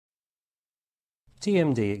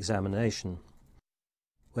TMD examination.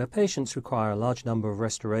 Where patients require a large number of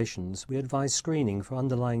restorations, we advise screening for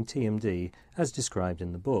underlying TMD as described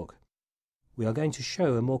in the book. We are going to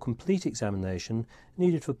show a more complete examination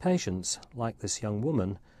needed for patients, like this young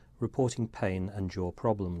woman, reporting pain and jaw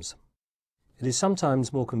problems. It is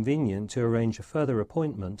sometimes more convenient to arrange a further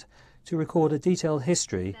appointment to record a detailed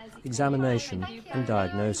history, examination and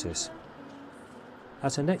diagnosis.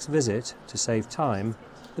 At her next visit, to save time,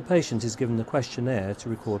 the patient is given a questionnaire to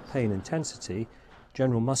record pain intensity,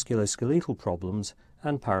 general musculoskeletal problems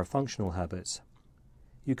and parafunctional habits.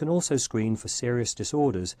 You can also screen for serious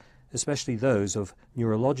disorders, especially those of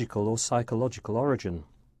neurological or psychological origin.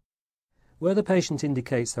 Where the patient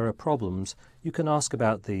indicates there are problems, you can ask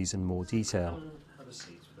about these in more detail.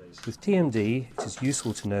 With TMD, it is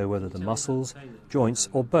useful to know whether the muscles, joints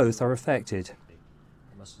or both are affected.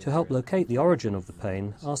 To help locate the origin of the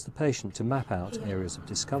pain, ask the patient to map out areas of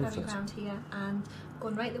discomfort. Around here and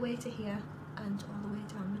going right the way to here and all the way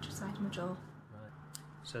down the side of my jaw.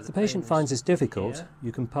 If the patient finds this difficult,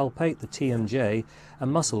 you can palpate the TMJ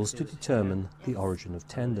and muscles to determine the origin of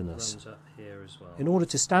tenderness. In order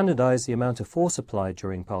to standardize the amount of force applied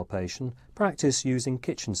during palpation, practice using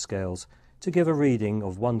kitchen scales to give a reading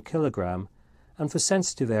of 1 kilogram, and for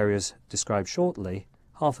sensitive areas described shortly,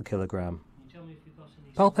 half a kilogram.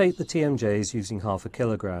 Palpate the TMJs using half a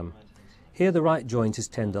kilogram. Here the right joint is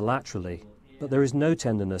tender laterally, but there is no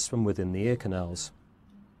tenderness from within the ear canals.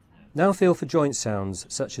 Now feel for joint sounds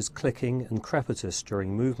such as clicking and crepitus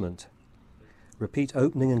during movement. Repeat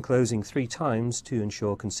opening and closing 3 times to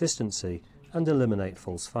ensure consistency and eliminate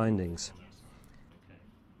false findings.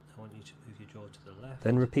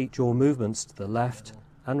 Then repeat jaw movements to the left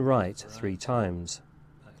and right 3 times,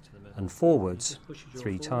 and forwards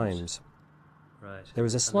 3 times. There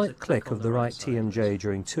is a slight click of the right TMJ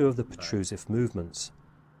during 2 of the protrusive movements.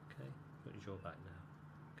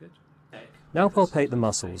 Now palpate the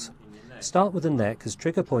muscles. Start with the neck, as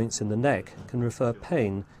trigger points in the neck can refer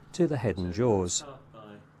pain to the head and jaws.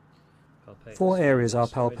 4 areas are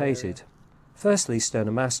palpated. Firstly,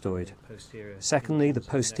 sternomastoid. Secondly, the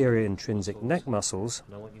posterior intrinsic neck muscles.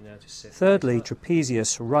 Thirdly,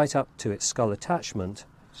 trapezius right up to its skull attachment.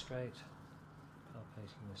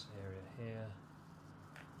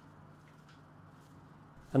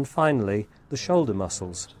 And finally, the shoulder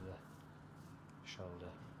muscles.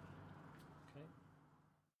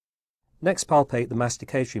 Next, palpate the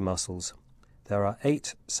masticatory muscles. There are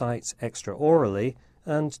 8 sites extraorally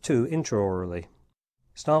and 2 intraorally.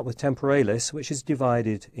 Start with temporalis, which is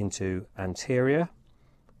divided into anterior,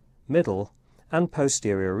 middle and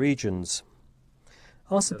posterior regions.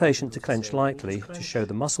 Ask the patient to clench lightly to show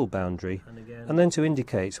the muscle boundary and then to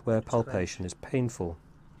indicate where palpation is painful.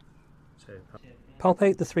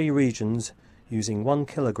 Palpate the 3 regions using 1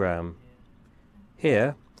 kilogram.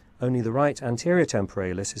 Here, only the right anterior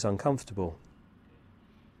temporalis is uncomfortable.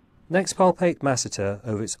 Next, palpate masseter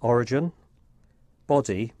over its origin,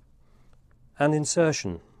 body and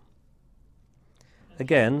insertion.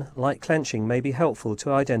 Again, light clenching may be helpful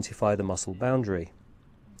to identify the muscle boundary.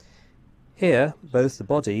 Here, both the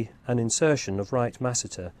body and insertion of right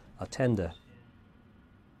masseter are tender.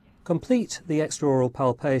 Complete the extraoral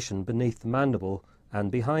palpation beneath the mandible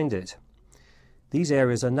and behind it. These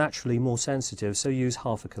areas are naturally more sensitive, so use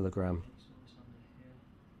half a kilogram.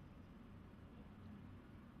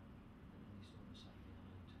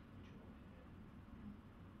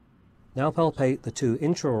 Now palpate the 2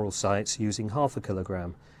 intraoral sites using half a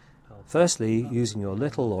kilogram. Firstly, using your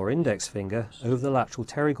little or index finger over the lateral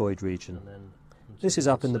pterygoid region. This is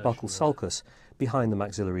up in the buccal sulcus, behind the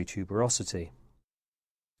maxillary tuberosity.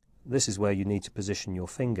 This is where you need to position your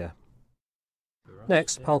finger.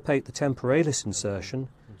 Next, palpate the temporalis insertion,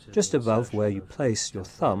 just above where you place your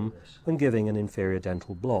thumb when giving an inferior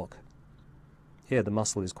dental block. Here the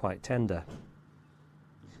muscle is quite tender.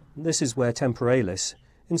 This is where temporalis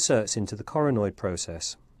inserts into the coronoid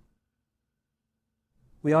process.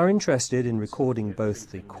 We are interested in recording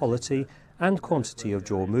both the quality and quantity of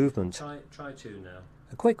jaw movement.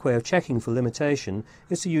 A quick way of checking for limitation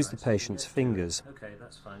is to use the patient's fingers.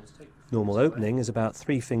 Normal opening is about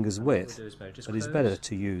 3 fingers width, but it is better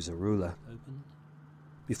to use a ruler.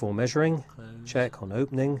 Before measuring, check on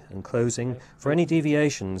opening and closing for any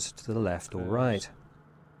deviations to the left or right.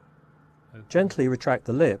 Gently retract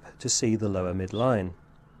the lip to see the lower midline.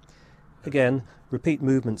 Again, repeat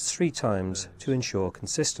movements 3 times to ensure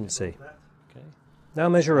consistency. Now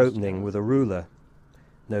measure opening with a ruler,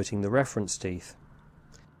 noting the reference teeth.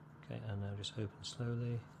 Okay, and now just open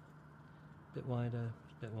slowly, a bit wider,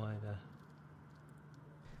 a bit wider.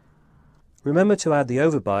 Remember to add the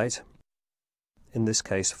overbite, in this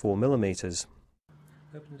case 4 millimeters.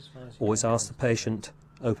 Always ask the patient,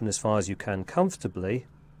 open as far as you can comfortably,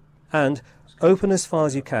 and open as far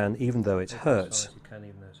as you can even though it hurts.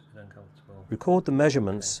 Record the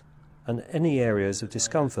measurements and any areas of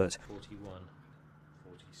discomfort.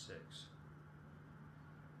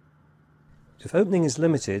 If opening is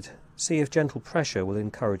limited, see if gentle pressure will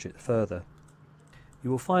encourage it further.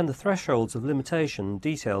 You will find the thresholds of limitation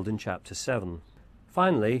detailed in Chapter 7.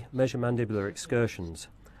 Finally, measure mandibular excursions.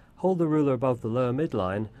 Hold the ruler above the lower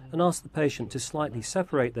midline and ask the patient to slightly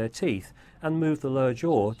separate their teeth and move the lower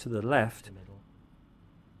jaw to the left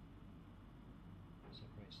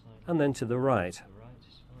and then to the right.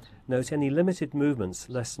 Note any limited movements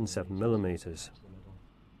less than 7 mm.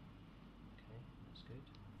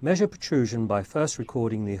 Measure protrusion by first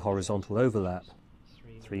recording the horizontal overlap,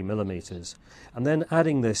 3 mm, and then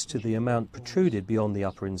adding this to the amount protruded beyond the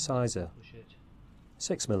upper incisor,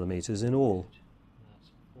 6 mm in all.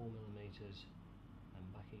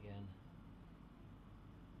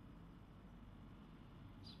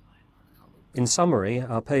 In summary,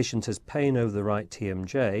 our patient has pain over the right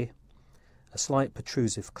TMJ, a slight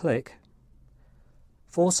protrusive click,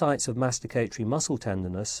 4 sites of masticatory muscle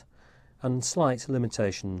tenderness, and slight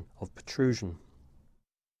limitation of protrusion.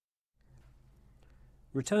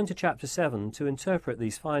 Return to Chapter 7 to interpret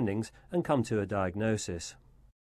these findings and come to a diagnosis.